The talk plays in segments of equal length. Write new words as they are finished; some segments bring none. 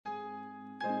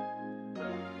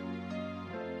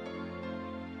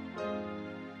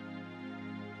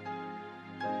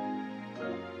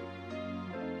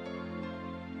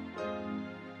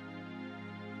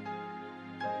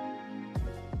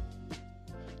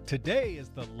Today is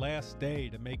the last day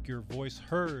to make your voice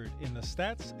heard in the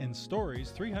Stats and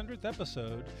Stories 300th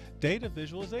episode Data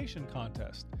Visualization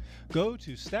Contest. Go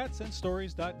to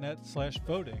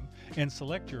statsandstories.net/voting and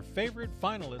select your favorite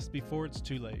finalist before it's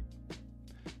too late.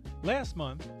 Last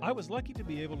month, I was lucky to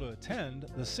be able to attend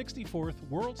the 64th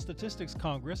World Statistics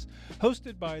Congress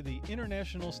hosted by the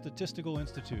International Statistical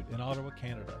Institute in Ottawa,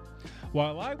 Canada.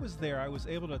 While I was there, I was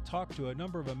able to talk to a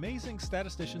number of amazing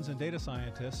statisticians and data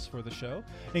scientists for the show,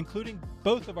 including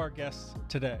both of our guests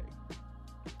today.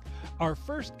 Our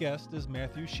first guest is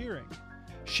Matthew Shearing.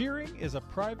 Shearing is a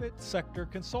private sector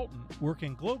consultant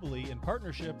working globally in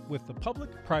partnership with the public,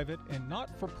 private, and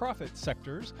not-for-profit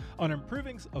sectors on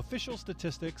improving official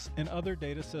statistics and other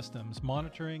data systems,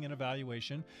 monitoring and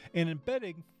evaluation, and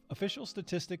embedding official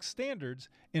statistics standards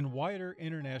in wider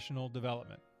international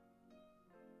development.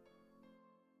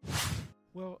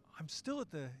 Well, I'm still at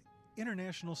the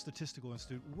International Statistical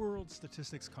Institute World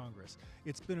Statistics Congress.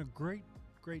 It's been a great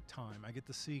time. I get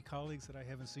to see colleagues that I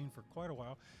haven't seen for quite a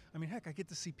while. I mean, heck, I get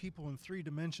to see people in 3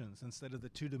 dimensions instead of the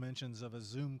 2 dimensions of a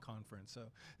Zoom conference.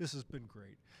 So this has been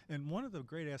great. And one of the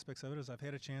great aspects of it is I've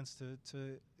had a chance to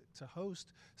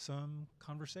host some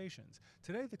conversations.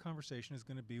 Today, the conversation is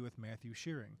going to be with Matthew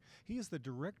Shearing. He is the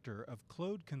director of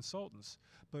Claude Consultants.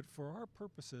 But for our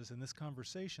purposes in this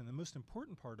conversation, the most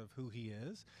important part of who he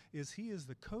is he is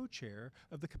the co-chair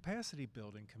of the Capacity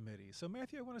Building Committee. So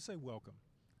Matthew, I want to say welcome.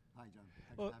 Hi, John.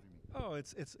 Thanks for having me. Oh,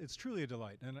 it's truly a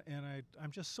delight, and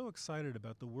I'm just so excited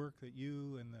about the work that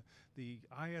you and the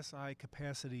ISI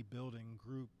Capacity Building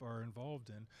Group are involved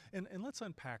in. And let's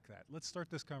unpack that. Let's start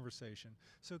this conversation.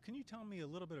 So can you tell me a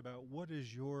little bit about what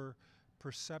is your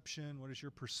perception, what is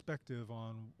your perspective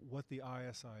on what the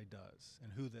ISI does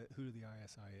and who the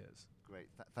ISI is? Great.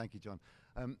 Thank you, John.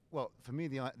 Well, for me,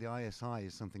 the ISI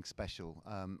is something special.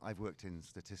 I've worked in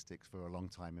statistics for a long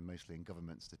time, and mostly in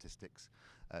government statistics,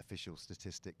 official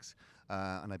statistics,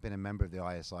 and I've been a member of the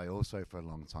ISI also for a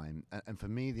long time. And for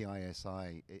me, the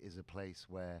ISI is a place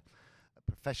where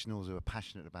professionals who are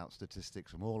passionate about statistics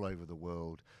from all over the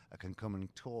world can come and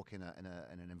talk in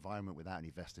an environment without any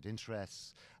vested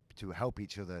interests, to help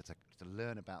each other to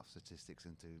learn about statistics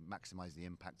and to maximize the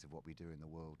impact of what we do in the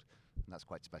world. And that's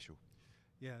quite special.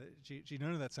 Yeah, gee,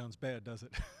 none of that sounds bad, does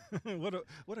it?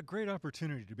 What a great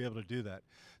opportunity to be able to do that.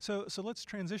 So let's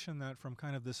transition that from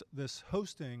kind of this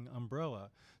hosting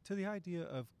umbrella to the idea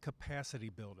of capacity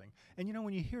building. And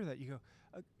when you hear that, you go,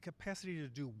 capacity to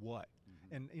do what?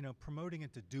 Mm-hmm. And promoting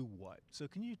it to do what? So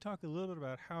can you talk a little bit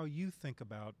about how you think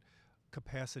about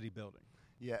capacity building?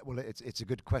 Yeah, well, it's a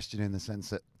good question in the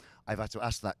sense that I've had to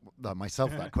ask that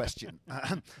myself that question.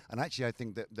 And actually, I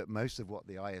think that most of what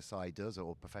the ISI does,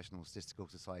 or Professional Statistical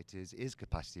Societies, is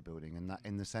capacity building, and that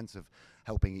in the sense of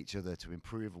helping each other to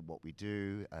improve on what we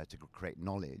do, to create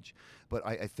knowledge. But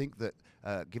I think that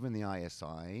given the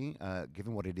ISI,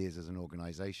 given what it is as an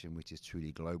organization, which is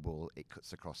truly global, it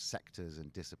cuts across sectors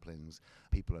and disciplines.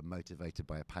 People are motivated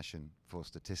by a passion for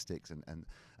statistics and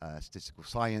statistical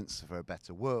science for a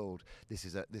better world. This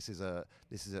is a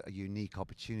unique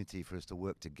opportunity for us to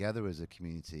work together as a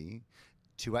community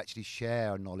to actually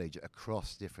share knowledge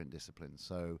across different disciplines.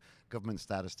 So government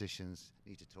statisticians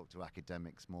need to talk to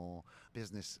academics more.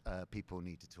 Business people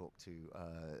need to talk to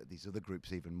these other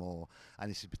groups even more.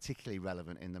 And this is particularly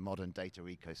relevant in the modern data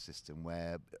ecosystem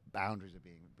where boundaries are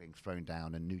being thrown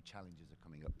down and new challenges are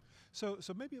coming up. So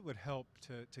maybe it would help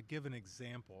to give an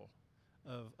example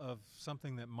of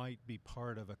something that might be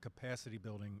part of a capacity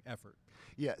building effort.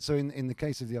 Yeah, so in the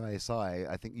case of the ISI,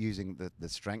 I think using the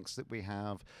strengths that we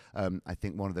have, I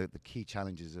think one of the key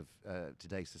challenges of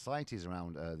today's society is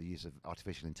around the use of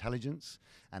artificial intelligence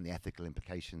and the ethical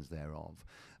implications thereof.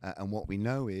 And what we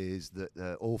know is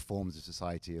that all forms of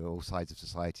society, or all sides of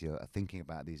society are thinking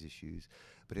about these issues.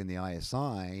 But in the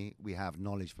ISI, we have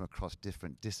knowledge from across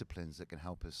different disciplines that can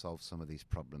help us solve some of these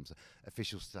problems.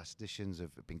 Official statisticians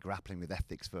have been grappling with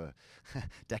ethics for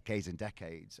decades and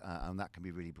decades, and that can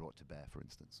be really brought to bear, for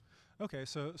instance. Okay,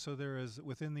 so there is,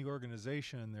 within the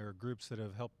organization, there are groups that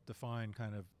have helped define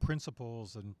kind of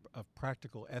principles of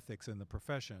practical ethics in the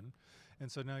profession.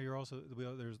 And so now there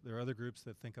are other groups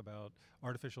that think about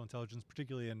artificial intelligence,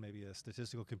 particularly in maybe a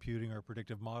statistical computing or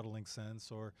predictive modeling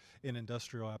sense, or in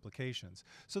industrial applications.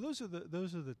 So those are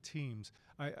the teams.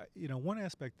 One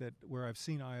aspect where I've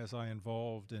seen ISI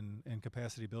involved in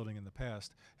capacity building in the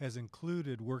past has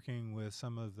included working with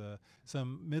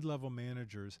some mid-level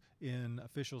managers in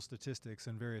official statistics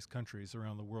in various countries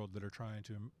around the world that are trying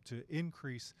to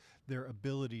increase their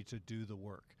ability to do the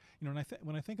work. And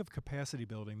when I think of capacity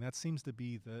building, that seems to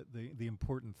be the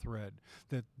important thread,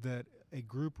 that a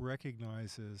group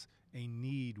recognizes a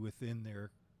need within their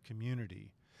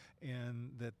community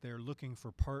and that they're looking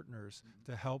for partners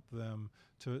to help them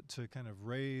to kind of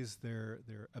raise their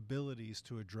abilities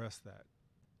to address that.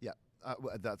 Yeah,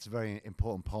 that's a very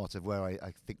important part of where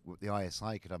I think the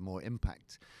ISI could have more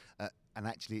impact. And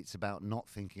actually, it's about not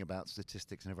thinking about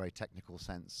statistics in a very technical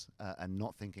sense and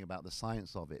not thinking about the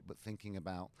science of it, but thinking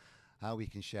about how we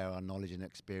can share our knowledge and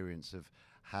experience of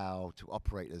how to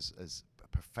operate as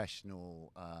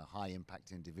professional,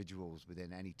 high-impact individuals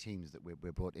within any teams that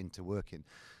we're brought in to work in.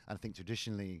 And I think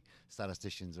traditionally,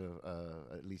 statisticians are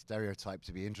at least stereotyped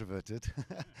to be introverted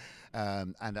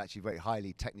and actually very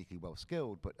highly technically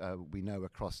well-skilled, but we know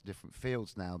across different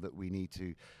fields now that we need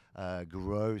to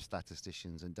grow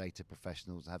statisticians and data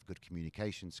professionals to have good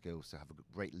communication skills, to have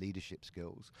great leadership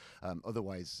skills.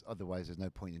 Otherwise, there's no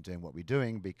point in doing what we're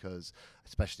doing, because,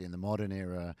 especially in the modern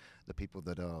era, the people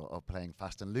that are playing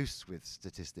fast and loose with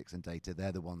statistics and data,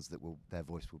 they're the ones that their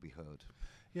voice will be heard.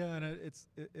 Yeah,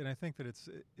 and I think that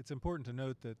it's important to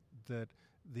note that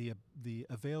the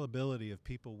availability of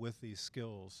people with these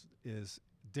skills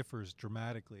differs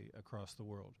dramatically across the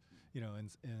world.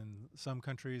 In some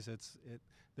countries,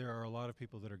 there are a lot of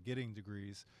people that are getting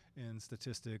degrees in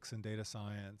statistics and data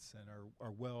science and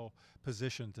are well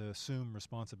positioned to assume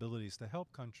responsibilities to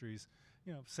help countries,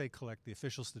 say, collect the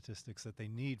official statistics that they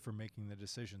need for making the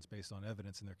decisions based on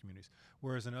evidence in their communities.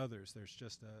 Whereas in others, there's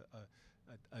just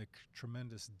a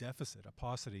tremendous deficit, a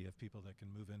paucity of people that can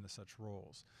move into such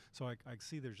roles. So I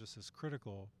see there's just this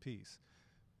critical piece.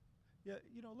 Yeah,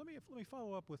 let me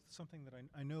follow up with something that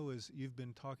I know is you've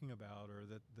been talking about, or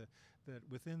that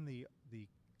within the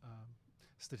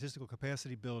Statistical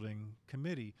Capacity Building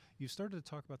Committee, you've started to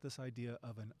talk about this idea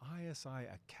of an ISI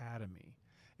Academy,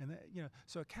 and that,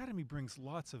 so Academy brings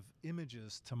lots of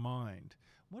images to mind.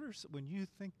 Why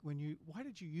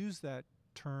did you use that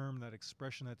term, that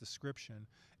expression, that description,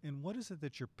 and what is it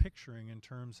that you're picturing in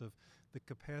terms of the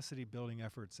capacity building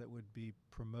efforts that would be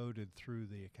promoted through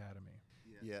the Academy?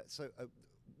 Yeah, so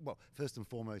well, first and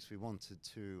foremost, we wanted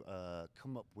to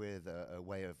come up with a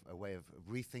way of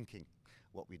rethinking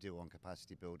what we do on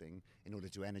capacity building in order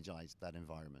to energize that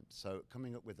environment. So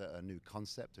coming up with a new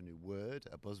concept, a new word,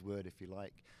 a buzzword if you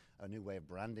like, a new way of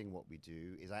branding what we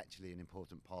do is actually an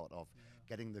important part of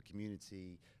getting the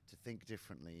community to think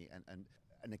differently. And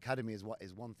an academy is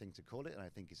one thing to call it, and I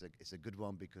think it's a good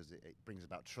one because it brings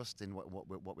about trust in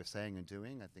what we're saying and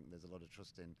doing. I think there's a lot of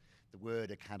trust in the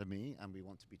word academy, and we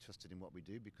want to be trusted in what we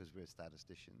do because we're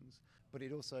statisticians. But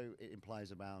it also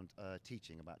implies around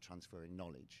teaching, about transferring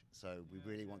knowledge. So we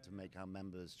really want to make our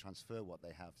members transfer what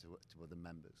they have to other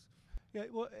members. Yeah,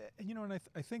 well, and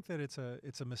I think that it's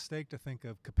a mistake to think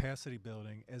of capacity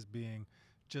building as being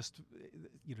just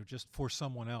for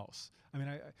someone else. I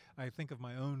mean, I think of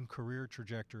my own career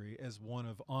trajectory as one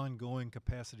of ongoing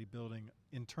capacity building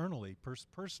internally,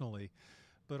 personally,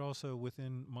 but also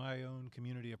within my own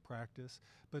community of practice.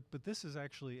 But this is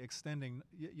actually extending,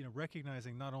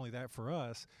 recognizing not only that for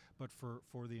us, but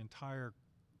for the entire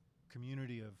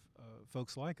community of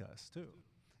folks like us too.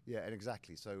 Yeah, and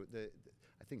exactly. So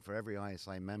I think for every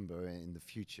ISI member in the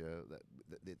future,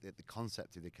 the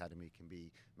concept of the academy can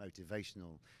be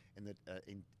motivational in that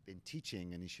in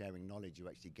teaching and in sharing knowledge, you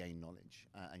actually gain knowledge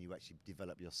and you actually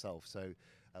develop yourself. So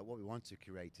what we want to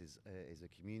create is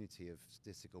a community of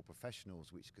statistical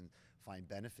professionals which can find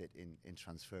benefit in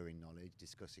transferring knowledge,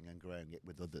 discussing and growing it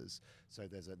with others. So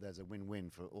there's a win-win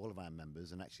for all of our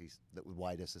members and actually the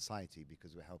wider society,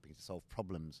 because we're helping to solve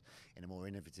problems in a more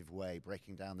innovative way,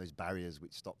 breaking down those barriers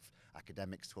which stop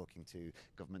academics talking to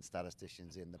government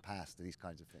statisticians in the past, these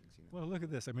kinds of things. Well, look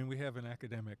at this. I mean, we have an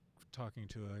academic talking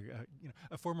to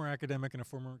a former academic and a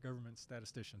former government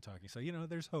statistician talking. So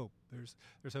there's hope.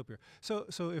 There's hope here. So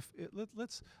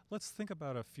let's think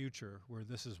about a future where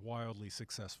this is wildly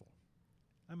successful.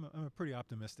 I'm a pretty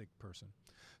optimistic person.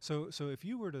 So if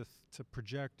you were to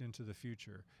project into the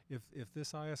future, if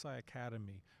this ISI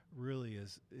Academy really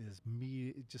is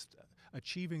just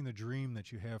achieving the dream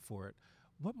that you have for it,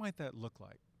 what might that look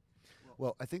like?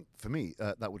 Well, I think for me,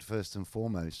 that would first and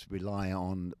foremost rely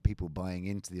on people buying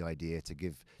into the idea to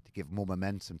give more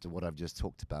momentum to what I've just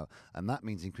talked about. And that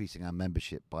means increasing our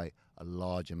membership by a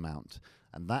large amount.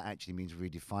 And that actually means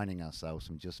redefining ourselves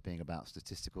from just being about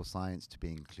statistical science to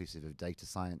being inclusive of data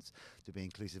science, to being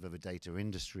inclusive of a data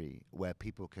industry where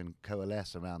people can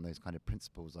coalesce around those kind of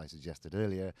principles I suggested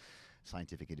earlier: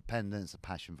 scientific independence, a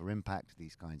passion for impact,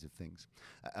 these kinds of things.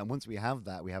 And once we have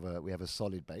that, we have a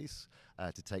solid base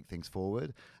to take things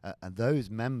forward. And those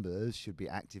members should be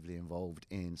actively involved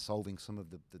in solving some of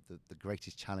the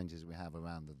greatest challenges we have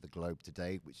around the globe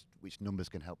today, which numbers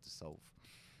can help to solve.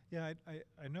 Yeah,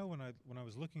 I know when I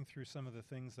was looking through some of the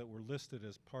things that were listed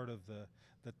as part of the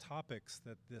topics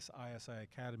that this ISI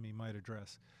Academy might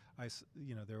address,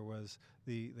 there was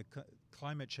the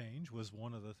climate change was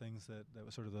one of the things that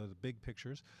was sort of the big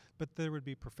pictures, but there would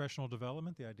be professional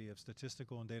development, the idea of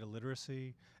statistical and data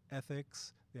literacy,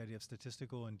 ethics, the idea of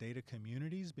statistical and data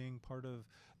communities being part of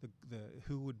the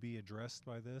who would be addressed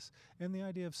by this, and the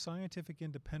idea of scientific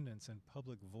independence and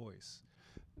public voice.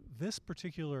 This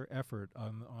particular effort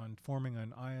on forming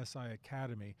an ISI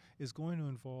Academy is going to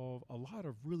involve a lot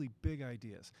of really big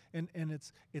ideas, and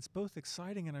it's both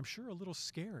exciting and I'm sure a little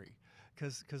scary,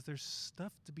 because there's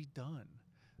stuff to be done.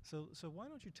 So why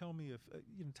don't you tell me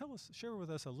share with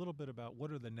us a little bit about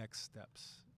what are the next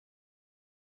steps?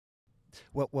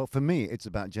 Well, for me, it's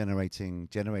about generating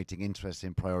interest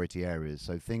in priority areas.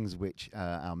 So things which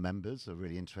our members are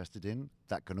really interested in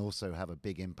that can also have a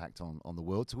big impact on the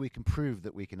world. So we can prove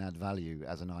that we can add value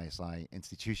as an ISI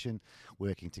institution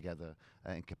working together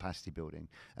in capacity building.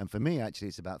 And for me, actually,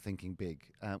 it's about thinking big.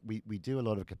 We do a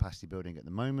lot of capacity building at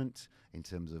the moment in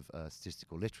terms of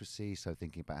statistical literacy. So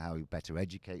thinking about how we better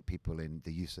educate people in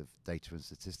the use of data and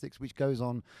statistics, which goes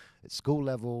on at school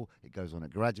level, it goes on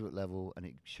at graduate level, and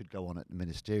it should go on at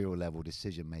ministerial level,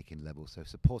 decision-making level, so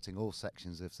supporting all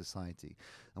sections of society.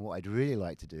 And what I'd really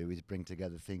like to do is bring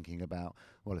together thinking about,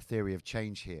 well, a theory of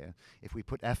change here. If we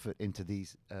put effort into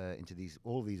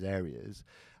all these areas,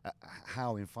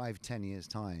 how in 5-10 years'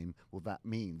 time will that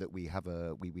mean that we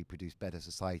produce better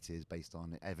societies based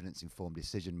on evidence-informed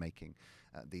decision-making,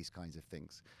 these kinds of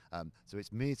things. So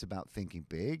it's about thinking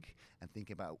big and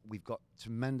thinking about we've got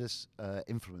tremendous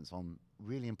influence on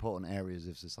really important areas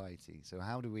of society. So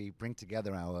how do we bring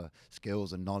together our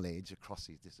skills and knowledge across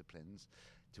these disciplines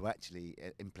to actually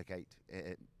implicate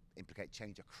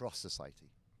change across society?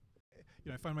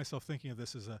 I find myself thinking of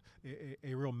this as a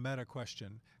real meta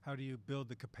question. How do you build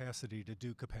the capacity to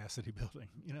do capacity building?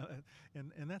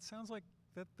 And that sounds like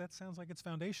it's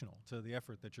foundational to the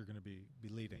effort that you're going to be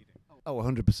leading. Oh,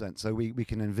 100%. So we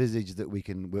can envisage that we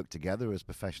can work together as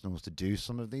professionals to do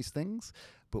some of these things,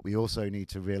 but we also need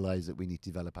to realize that we need to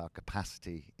develop our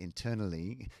capacity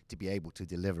internally to be able to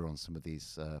deliver on some of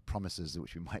these promises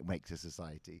which we might make to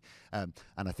society. And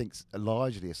I think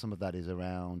largely some of that is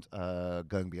around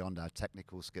going beyond our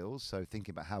technical skills. So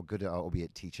thinking about how good are we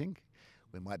at teaching.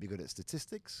 We might be good at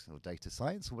statistics or data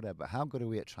science or whatever, but how good are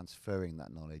we at transferring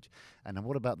that knowledge? And then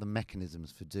what about the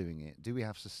mechanisms for doing it? Do we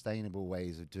have sustainable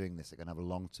ways of doing this that can have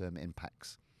long-term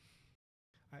impacts?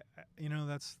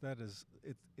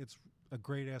 It's a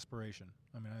great aspiration.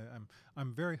 I mean,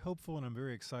 I'm very hopeful and I'm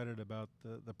very excited about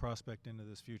the prospect into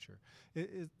this future.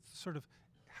 It's sort of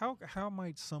how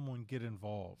might someone get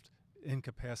involved in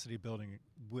capacity building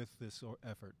with this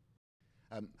effort?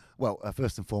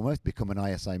 First and foremost, become an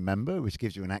ISI member, which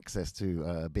gives you an access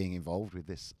to being involved with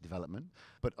this development.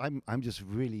 But I'm just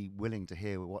really willing to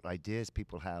hear what ideas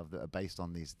people have that are based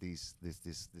on this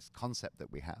concept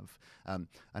that we have.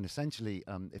 And essentially,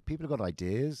 if people have got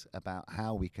ideas about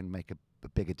how we can make a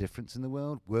bigger difference in the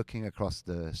world, working across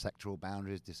the sectoral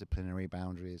boundaries, disciplinary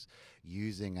boundaries,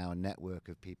 using our network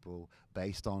of people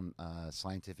based on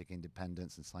scientific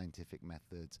independence and scientific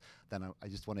methods, then I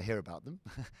just want to hear about them.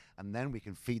 And then we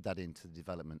can feed that into the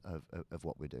development of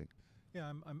what we're doing.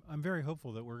 Yeah, I'm very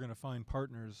hopeful that we're going to find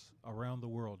partners around the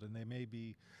world, and they may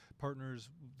be partners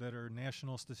that are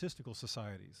national statistical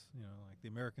societies. Like the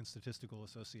American Statistical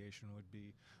Association would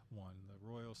be one. The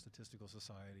Royal Statistical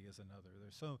Society is another.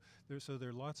 There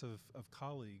are lots of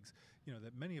colleagues.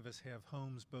 That many of us have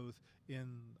homes both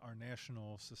in our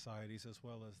national societies as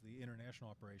well as the international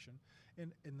operation.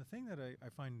 And the thing that I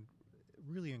find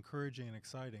really encouraging and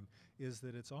exciting is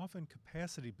that it's often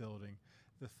capacity building,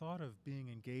 the thought of being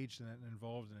engaged in it and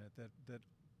involved in it, that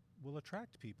will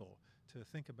attract people to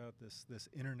think about this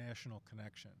international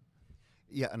connection.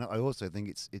 Yeah, and I also think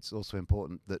it's also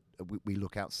important that we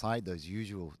look outside the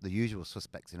usual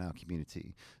suspects in our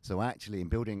community. So actually, in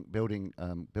building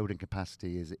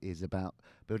capacity is about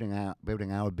building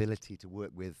our ability to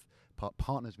work with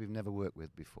partners we've never worked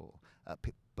with before,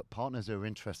 but partners who are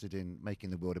interested in making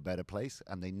the world a better place,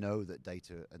 and they know that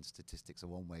data and statistics are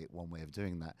one way of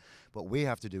doing that. What we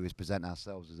have to do is present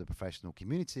ourselves as a professional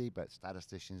community, but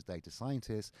statisticians, data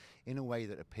scientists, in a way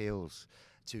that appeals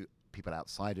to people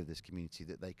outside of this community,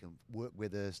 that they can work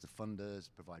with us, to fund us,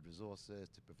 provide resources,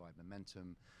 to provide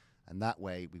momentum. And that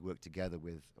way we work together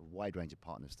with a wide range of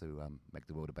partners to make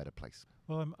the world a better place.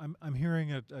 Well, I'm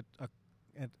hearing a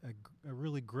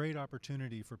really great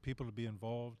opportunity for people to be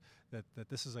involved, that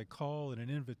this is a call and an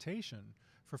invitation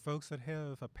for folks that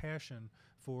have a passion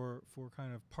for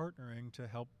kind of partnering to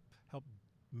help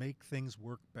make things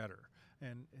work better.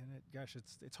 and gosh,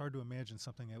 it's hard to imagine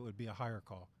something that would be a higher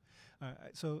call.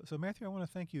 So Matthew, I want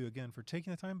to thank you again for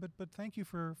taking the time, but thank you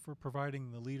for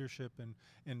providing the leadership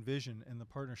and vision and the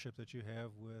partnership that you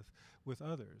have with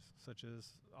others, such as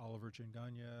Oliver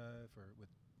Chinganya, with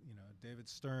David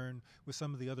Stern, with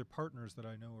some of the other partners that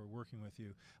I know are working with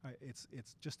you. It's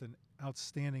just an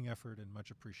outstanding effort and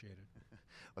much appreciated.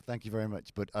 Well, thank you very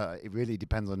much. But it really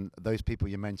depends on those people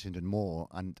you mentioned and more.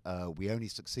 And we only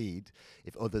succeed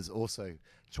if others also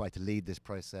try to lead this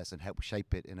process and help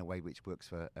shape it in a way which works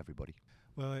for everybody.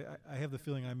 Well, I have the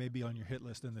feeling I may be on your hit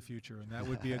list in the future, and that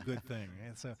would be a good thing.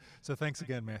 And so thanks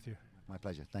again, Matthew. My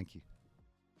pleasure. Thank you.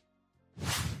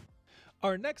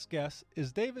 Our next guest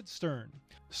is David Stern.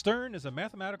 Stern is a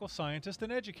mathematical scientist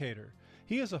and educator.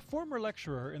 He is a former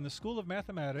lecturer in the School of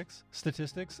Mathematics,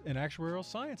 Statistics, and Actuarial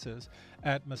Sciences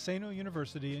at Maseno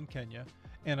University in Kenya,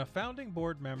 and a founding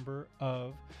board member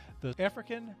of the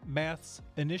African Maths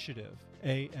Initiative,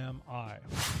 AMI.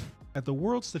 At the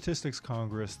World Statistics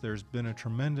Congress, there's been a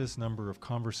tremendous number of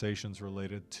conversations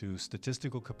related to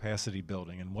statistical capacity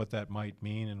building and what that might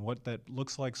mean and what that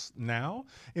looks like now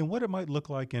and what it might look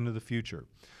like into the future.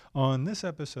 On this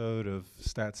episode of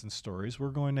Stats and Stories, we're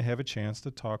going to have a chance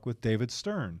to talk with David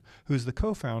Stern, who's the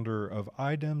co-founder of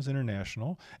IDEMS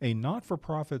International, a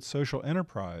not-for-profit social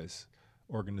enterprise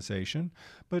organization,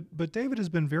 but David has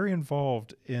been very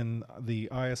involved in the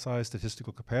ISI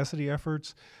statistical capacity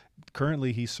efforts.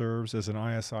 Currently, he serves as an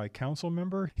ISI council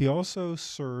member. He also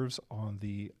serves on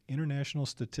the International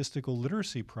Statistical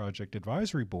Literacy Project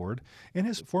Advisory Board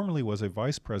and formerly was a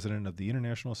vice president of the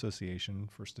International Association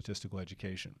for Statistical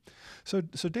Education. So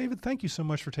David, thank you so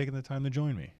much for taking the time to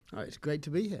join me. It's great to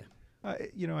be here.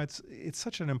 It's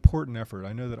such an important effort.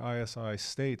 I know that ISI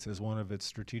states as one of its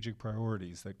strategic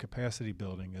priorities that capacity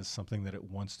building is something that it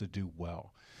wants to do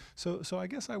well. So I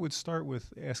guess I would start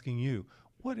with asking you,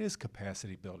 what is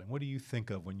capacity building? What do you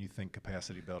think of when you think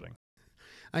capacity building?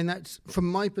 And that's, from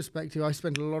my perspective, I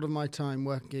spent a lot of my time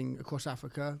working across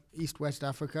Africa, East-West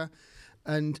Africa,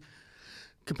 and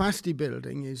capacity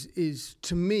building is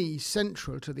to me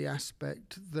central to the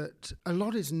aspect that a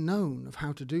lot is known of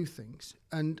how to do things,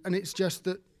 and it's just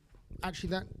that actually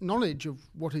that knowledge of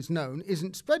what is known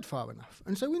isn't spread far enough,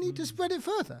 and so we need to spread it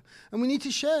further, and we need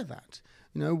to share that.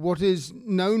 What is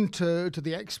known to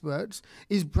the experts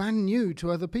is brand new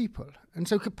to other people, and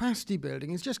so capacity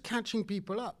building is just catching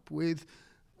people up with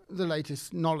the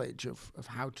latest knowledge of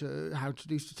how to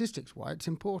do statistics, why it's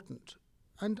important.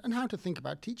 And how to think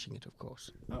about teaching it, of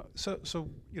course. So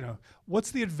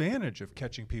what's the advantage of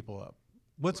catching people up?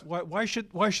 Why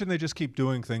shouldn't they just keep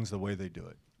doing things the way they do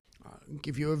it? I'll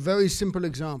give you a very simple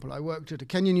example. I worked at a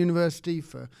Kenyan university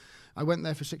I went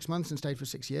there for 6 months and stayed for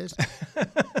 6 years.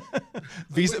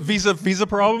 Visa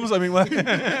problems? I mean, what?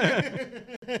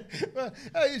 Well,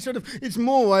 it's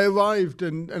more. I arrived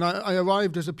and I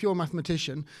arrived as a pure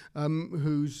mathematician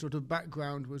whose sort of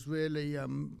background was really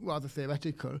rather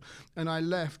theoretical, and I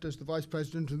left as the vice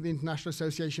president of the International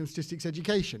Association of Statistics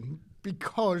Education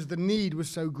because the need was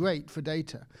so great for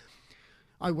data.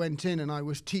 I went in and I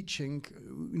was teaching,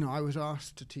 I was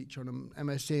asked to teach on an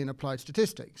MSc in applied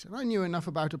statistics, and I knew enough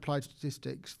about applied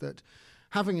statistics that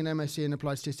having an MSc in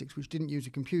applied statistics which didn't use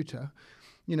a computer,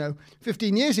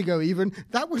 15 years ago even,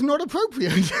 that was not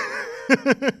appropriate.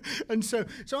 And so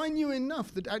I knew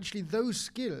enough that actually those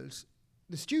skills,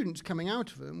 the students coming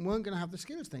out of them weren't going to have the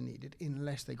skills they needed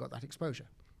unless they got that exposure.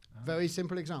 Very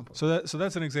simple example. So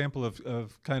that's an example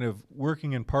of kind of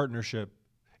working in partnership.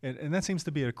 And that seems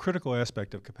to be a critical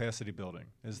aspect of capacity building,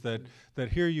 is that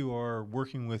here you are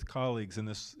working with colleagues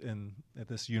at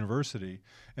this university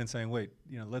and saying, wait,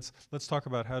 let's talk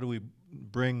about how do we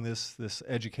bring this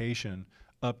education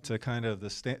up to kind of the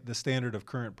standard of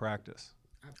current practice.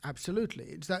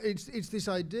 Absolutely, it's this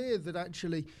idea that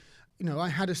actually, I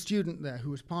had a student there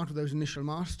who was part of those initial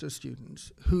master's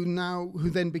students who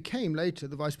then became later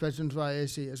the vice president of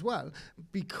IAC as well,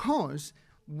 because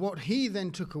what he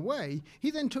then took away, he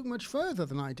then took much further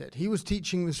than I did. He was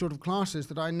teaching the sort of classes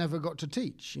that I never got to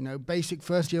teach, basic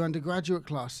first-year undergraduate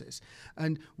classes,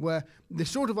 and where the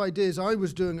sort of ideas I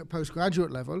was doing at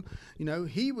postgraduate level,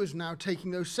 he was now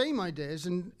taking those same ideas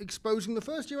and exposing the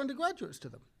first-year undergraduates to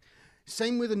them.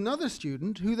 Same with another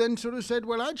student who then sort of said,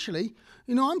 well, actually,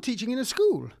 I'm teaching in a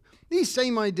school. These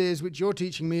same ideas which you're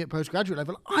teaching me at postgraduate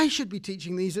level, I should be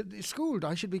teaching these at school.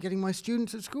 I should be getting my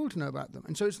students at school to know about them.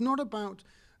 And so it's not about,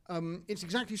 it's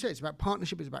exactly so. It's about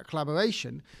partnership. It's about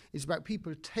collaboration. It's about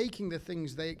people taking the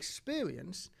things they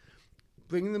experience,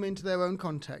 bringing them into their own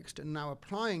context, and now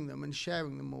applying them and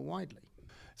sharing them more widely.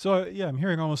 So I'm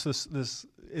hearing almost this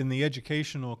in the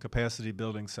educational capacity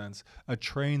building sense, a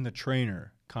train the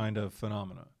trainer kind of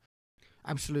phenomena.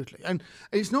 Absolutely. And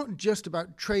it's not just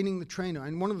about training the trainer.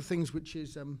 And one of the things which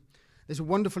is, there's a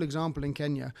wonderful example in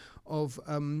Kenya of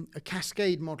a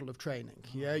cascade model of training.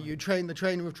 You train the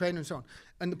trainer of trainer and so on.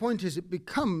 And the point is, it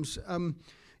becomes,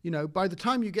 by the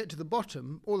time you get to the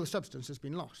bottom, all the substance has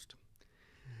been lost.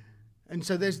 And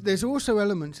so there's also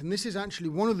elements, and this is actually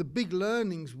one of the big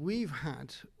learnings we've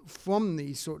had from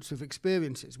these sorts of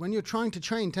experiences. When you're trying to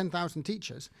train 10,000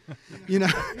 teachers,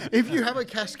 if you have a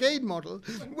cascade model,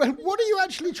 well, what are you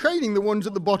actually training the ones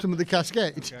at the bottom of the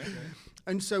cascade? Okay.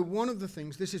 And so one of the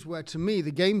things, this is where, to me,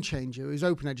 the game changer is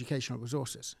open educational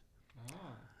resources.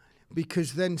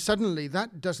 Because then suddenly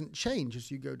that doesn't change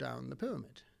as you go down the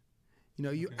pyramid.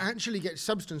 You actually get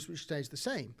substance which stays the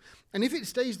same. And if it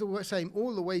stays the same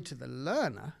all the way to the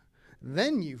learner,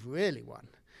 then you've really won.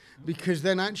 Because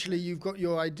then actually you've got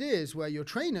your ideas where your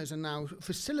trainers are now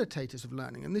facilitators of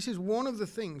learning. And this is one of the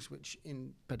things which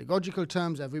in pedagogical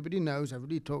terms everybody knows,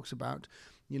 everybody talks about.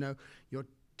 Your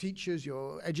teachers,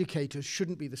 your educators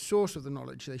shouldn't be the source of the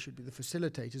knowledge, they should be the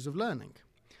facilitators of learning.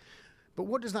 But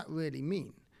what does that really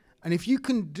mean? And if you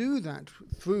can do that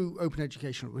through open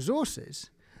educational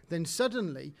resources, then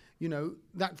suddenly,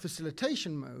 that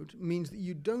facilitation mode means that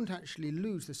you don't actually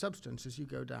lose the substance as you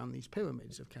go down these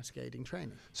pyramids of cascading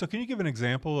training. So can you give an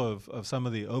example of some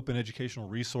of the open educational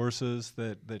resources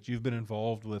that you've been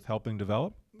involved with helping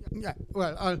develop? Yeah,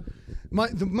 well,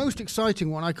 the most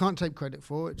exciting one I can't take credit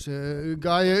for. It's a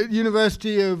guy at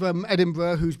University of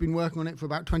Edinburgh who's been working on it for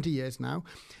about 20 years now,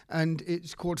 and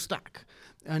it's called STACK.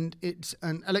 And it's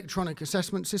an electronic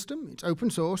assessment system. It's open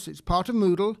source. It's part of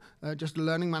Moodle, just a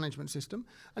learning management system.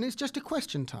 And it's just a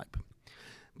question type.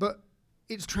 But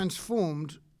it's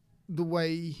transformed the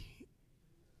way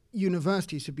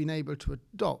universities have been able to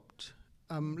adopt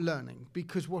learning,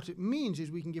 because what it means is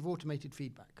we can give automated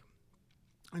feedback.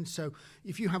 And so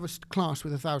if you have a class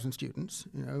with 1,000 students,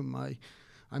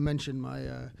 I mentioned my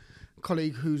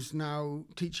colleague who's now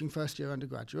teaching first-year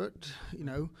undergraduate,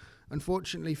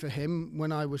 unfortunately for him,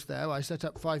 when I was there, I set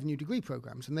up 5 new degree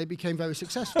programs, and they became very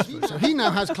successful. So he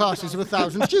now has classes of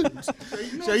 1,000 students.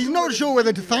 So he's not sure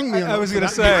whether to thank me or not. I was going to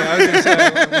say,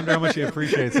 I wonder how much he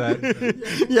appreciates that.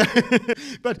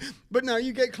 Yeah, but now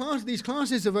you get these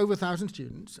classes of over 1,000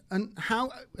 students, and how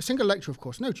a single lecture, of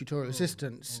course, no tutorial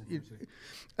assistants,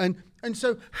 and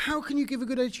so how can you give a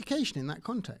good education in that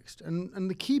context? And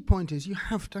the key point is you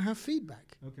have to have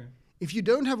feedback. Okay. If you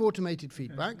don't have automated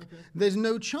feedback, there's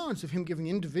no chance of him giving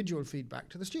individual feedback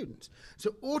to the students.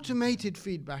 So automated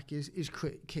feedback is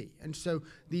key. And so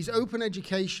these open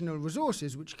educational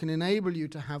resources, which can enable you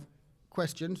to have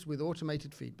questions with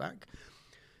automated feedback,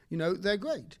 they're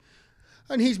great.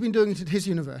 And he's been doing it at his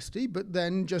university, but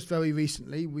then just very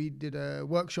recently we did a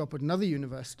workshop at another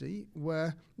university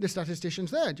where the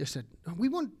statisticians there just said, we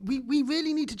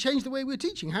really need to change the way we're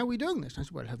teaching. How are we doing this? And I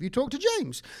said, well, have you talked to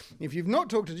James? If you've not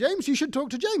talked to James, you should talk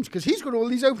to James, because he's got all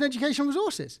these open educational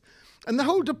resources. And the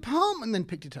whole department then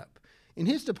picked it up. In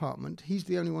his department, he's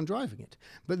the only one driving it.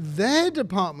 But their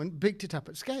department picked it up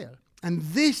at scale. And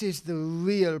this is the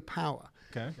real power.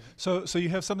 Okay. So you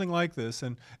have something like this,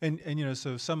 and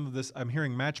so some of this I'm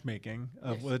hearing matchmaking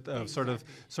of sort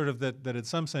of that in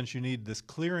some sense you need this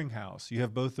clearinghouse. You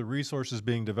have both the resources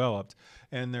being developed,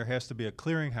 and there has to be a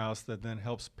clearinghouse that then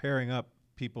helps pairing up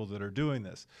people that are doing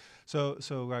this. So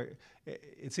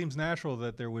it seems natural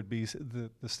that there would be the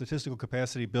statistical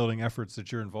capacity building efforts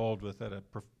that you're involved with at a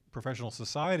professional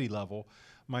society level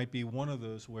might be one of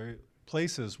those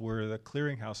places where the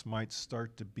clearinghouse might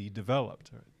start to be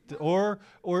developed. Or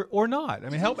not. I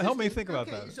mean, help me think about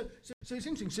that. So it's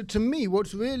interesting. So to me,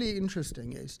 what's really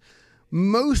interesting is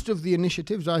most of the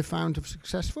initiatives I found have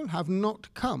successful have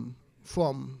not come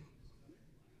from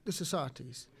the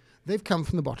societies. They've come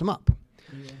from the bottom up.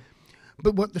 Yeah.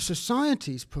 But what the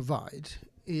societies provide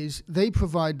is they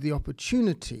provide the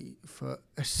opportunity for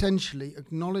essentially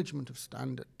acknowledgement of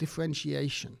standard,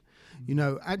 differentiation.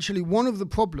 Actually one of the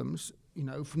problems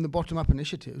from the bottom-up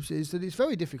initiatives is that it's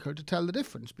very difficult to tell the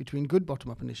difference between good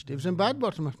bottom-up initiatives and bad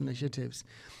bottom-up initiatives.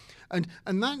 And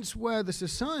that's where the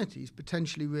societies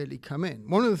potentially really come in.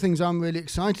 One of the things I'm really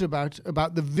excited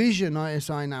about the vision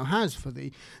ISI now has for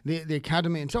the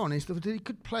academy and so on is that it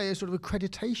could play a sort of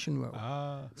accreditation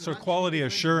role. So quality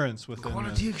assurance within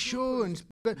quality assurance,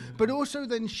 but also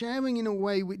then sharing in a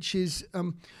way which is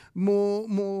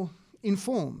more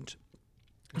informed.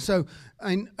 So,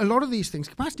 and a lot of these things,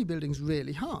 capacity building is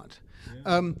really hard.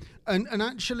 Yeah. And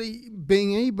actually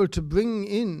being able to bring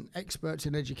in experts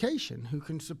in education who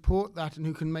can support that and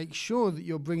who can make sure that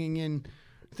you're bringing in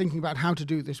thinking about how to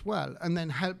do this well and then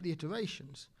help the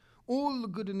iterations. All the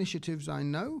good initiatives I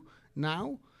know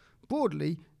now,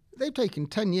 broadly, they've taken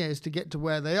 10 years to get to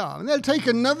where they are, and they'll take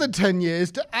another 10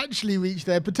 years to actually reach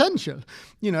their potential.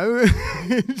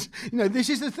 This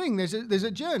is the thing. There's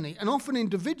a journey, and often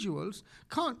individuals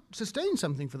can't sustain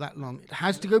something for that long. It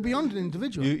has to go beyond an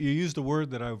individual. You used a word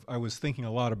that I was thinking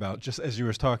a lot about just as you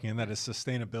were talking, and that is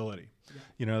sustainability.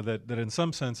 Yeah. That in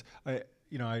some sense,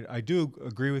 I do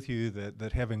agree with you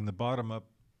that having the bottom-up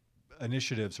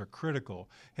initiatives are critical.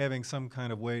 Having some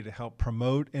kind of way to help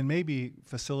promote and maybe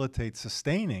facilitate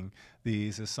sustaining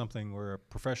these is something where a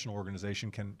professional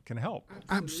organization can help.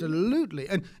 Absolutely.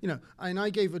 And I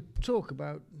gave a talk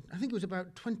about, I think it was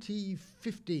about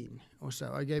 2015 or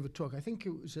so. I gave a talk. I think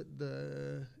it was it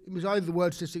was either the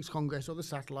World Statistics Congress or the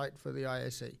satellite for the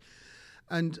ISE.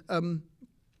 And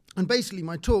basically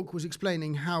my talk was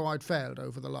explaining how I'd failed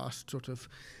over the last sort of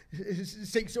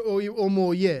 6 or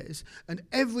more years, and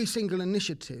every single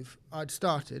initiative I'd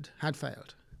started had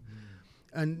failed.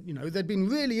 And, they'd been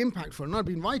really impactful, and I'd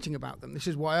been writing about them. This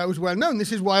is why I was well known.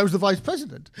 This is why I was the vice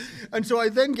president. And so I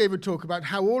then gave a talk about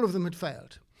how all of them had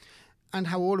failed, and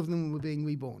how all of them were being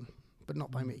reborn, but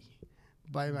not by me,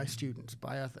 by my students,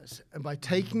 by others, and by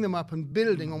taking them up and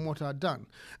building on what I'd done.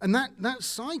 And that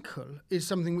cycle is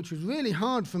something which was really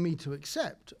hard for me to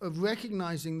accept, of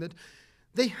recognizing that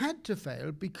they had to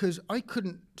fail because I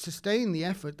couldn't sustain the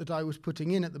effort that I was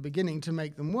putting in at the beginning to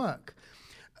make them work.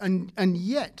 And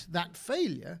yet that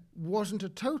failure wasn't a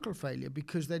total failure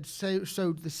because they'd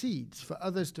sowed the seeds for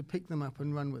others to pick them up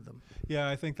and run with them. Yeah,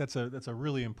 I think that's a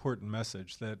really important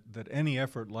message, that any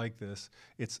effort like this,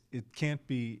 it can't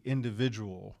be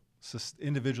individually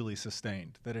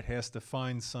sustained, that it has to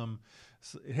find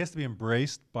it has to be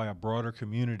embraced by a broader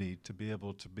community to be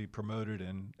able to be promoted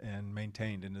and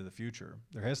maintained into the future.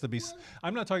 There has to be.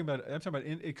 I'm talking about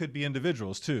it could be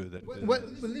individuals too.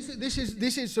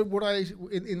 This is what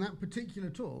in that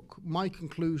particular talk. My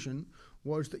conclusion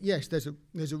was that yes, there's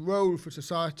a role for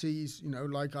societies,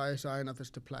 like ISI and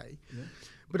others to play,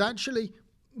 but actually,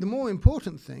 the more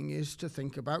important thing is to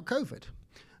think about COVID.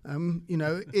 I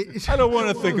don't want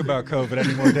to think about COVID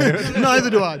anymore, David. Neither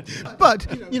do I. But,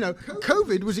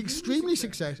 COVID was extremely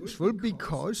successful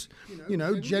because,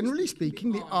 generally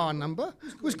speaking, the R number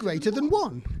was greater than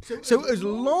 1. So as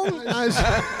long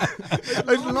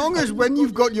as when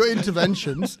you've got your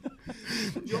interventions,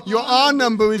 your R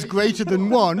number is greater than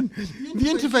 1, the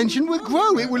intervention will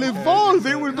grow, it will evolve,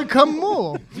 it will become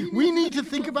more. We need to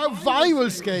think about viral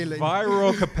scaling.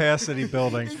 Viral capacity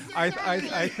building. I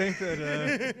think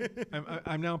that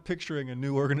I'm now picturing a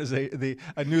new organization,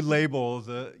 a new label,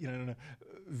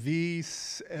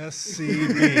 VSCB,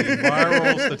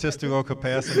 Viral Statistical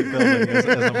Capacity Building, as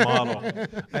a model.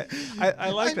 I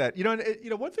like that.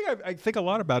 One thing I think a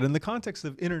lot about in the context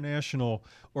of international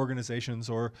organizations,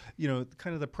 or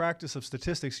kind of the practice of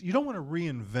statistics, you don't want to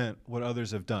reinvent what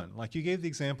others have done. Like you gave the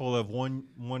example of one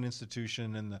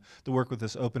institution and the work with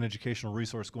this open educational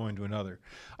resource going to another.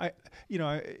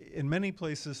 In many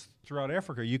places throughout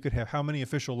Africa, you could have how many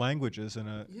official languages in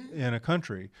a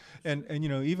country, and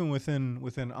even within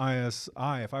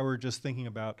ISI, if I were just thinking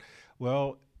about,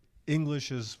 well,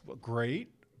 English is great,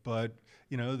 but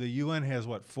the UN has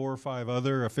 4 or 5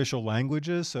 other official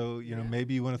languages. So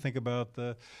maybe you want to think about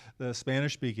the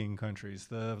Spanish-speaking countries,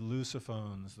 the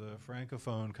Lusophones, the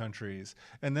Francophone countries,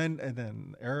 and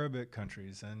then Arabic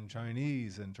countries and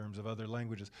Chinese in terms of other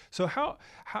languages. So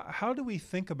how do we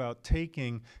think about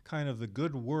taking kind of the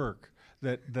good work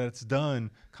that's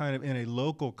done kind of in a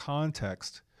local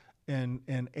context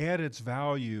and add its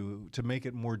value to make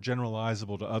it more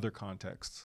generalizable to other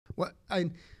contexts? Well,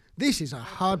 this is a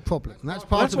hard problem. That's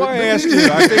why I asked you.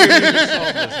 I figured you could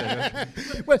solve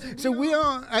this. Well, so we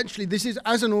are actually, this is,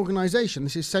 as an organization,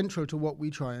 this is central to what we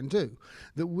try and do,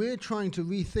 that we're trying to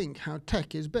rethink how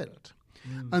tech is built.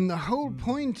 And the whole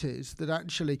point is that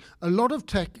actually a lot of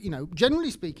tech, generally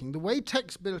speaking, the way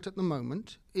tech's built at the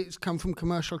moment, it's come from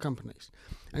commercial companies.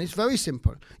 And it's very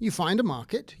simple. You find a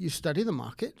market, you study the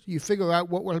market, you figure out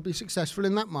what will be successful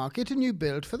in that market, and you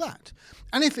build for that.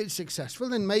 And if it's successful,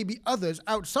 then maybe others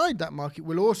outside that market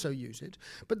will also use it.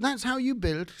 But that's how you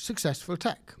build successful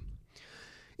tech.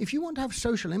 If you want to have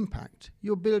social impact,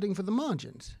 you're building for the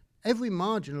margins. Every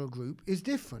marginal group is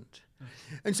different.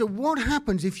 And so what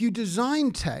happens if you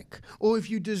design tech or if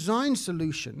you design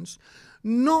solutions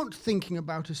not thinking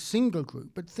about a single group,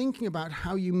 but thinking about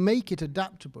how you make it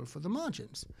adaptable for the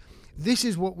margins? This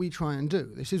is what we try and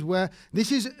do. It's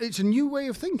a new way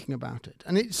of thinking about it.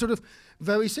 And it's sort of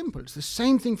very simple. It's the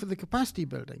same thing for the capacity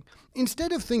building.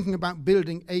 Instead of thinking about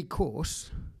building a course,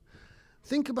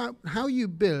 Think about how you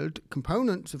build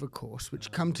components of a course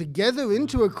which come together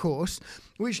into a course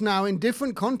which now in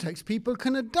different contexts people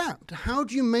can adapt. How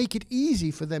do you make it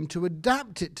easy for them to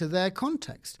adapt it to their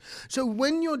context? So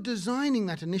when you're designing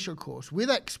that initial course with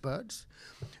experts,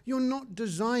 you're not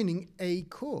designing a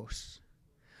course.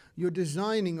 You're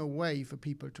designing a way for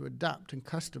people to adapt and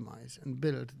customize and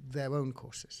build their own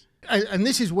courses. And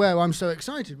this is where I'm so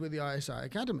excited with the ISI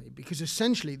Academy, because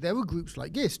essentially there were groups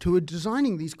like GIST who are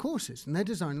designing these courses, and they're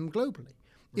designing them globally.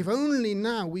 If only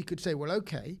now we could say, well,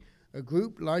 okay, a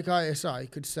group like ISI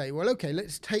could say, well, okay,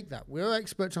 let's take that. We're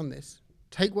experts on this.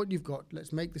 Take what you've got.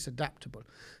 Let's make this adaptable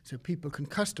so people can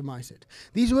customize it.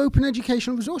 These are open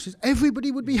educational resources.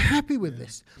 Everybody would be happy with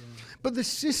this. Yeah. But the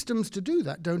systems to do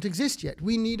that don't exist yet.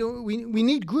 We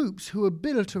need groups who are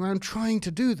built around trying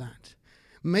to do that.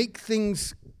 Make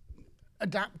things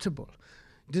adaptable.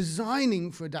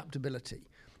 Designing for adaptability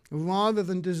rather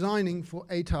than designing for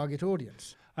a target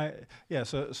audience.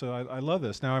 So I love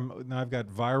this. Now I've got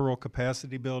viral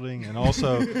capacity building and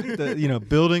also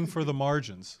building for the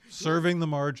margins, serving the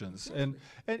margins, and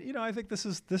I think this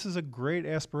is a great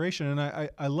aspiration, and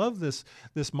I love this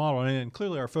model, and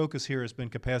clearly our focus here has been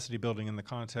capacity building in the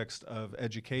context of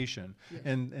education, yes.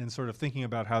 and sort of thinking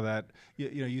about how that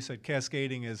you said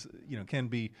cascading is can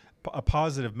be a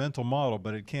positive mental model,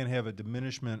 but it can have a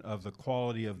diminishment of the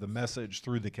quality of the message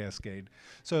through the cascade.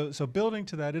 So building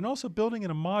to that, and also building in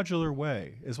a modular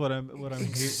way is what I'm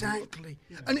exactly.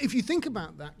 Yeah. And if you think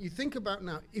about that,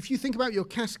 if you think about your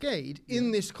cascade in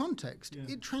this context,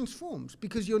 it transforms,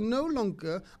 because you're no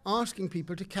longer asking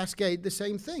people to cascade the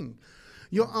same thing.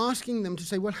 You're asking them to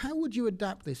say, well, how would you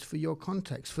adapt this for your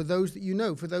context, for those that you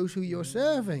know, for those who you're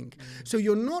serving? So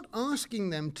you're not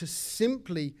asking them to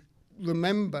simply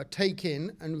remember, take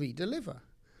in, and redeliver.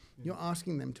 You're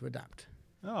asking them to adapt.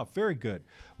 Oh, very good.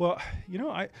 Well,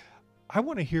 I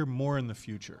want to hear more in the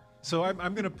future. So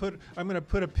I'm going to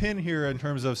put a pin here in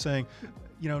terms of saying,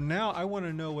 now I want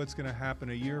to know what's going to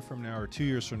happen a year from now or 2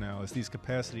 years from now as these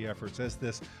capacity efforts, as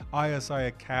this ISI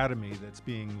Academy that's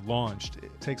being launched,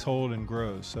 it takes hold and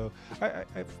grows. So I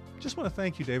just want to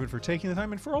thank you, David, for taking the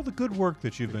time and for all the good work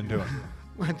that you've been doing.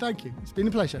 Well, thank you. It's been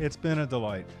a pleasure. It's been a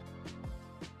delight.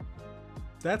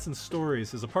 Stats and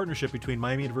Stories is a partnership between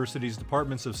Miami University's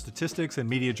Departments of Statistics and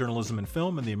Media Journalism and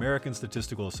Film and the American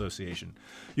Statistical Association.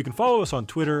 You can follow us on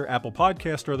Twitter, Apple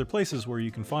Podcasts, or other places where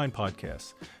you can find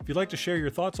podcasts. If you'd like to share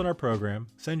your thoughts on our program,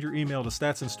 send your email to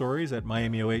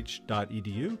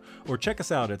statsandstories@miamioh.edu or check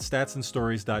us out at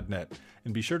statsandstories.net.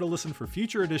 And be sure to listen for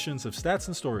future editions of Stats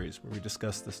and Stories, where we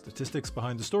discuss the statistics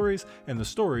behind the stories and the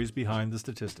stories behind the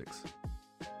statistics.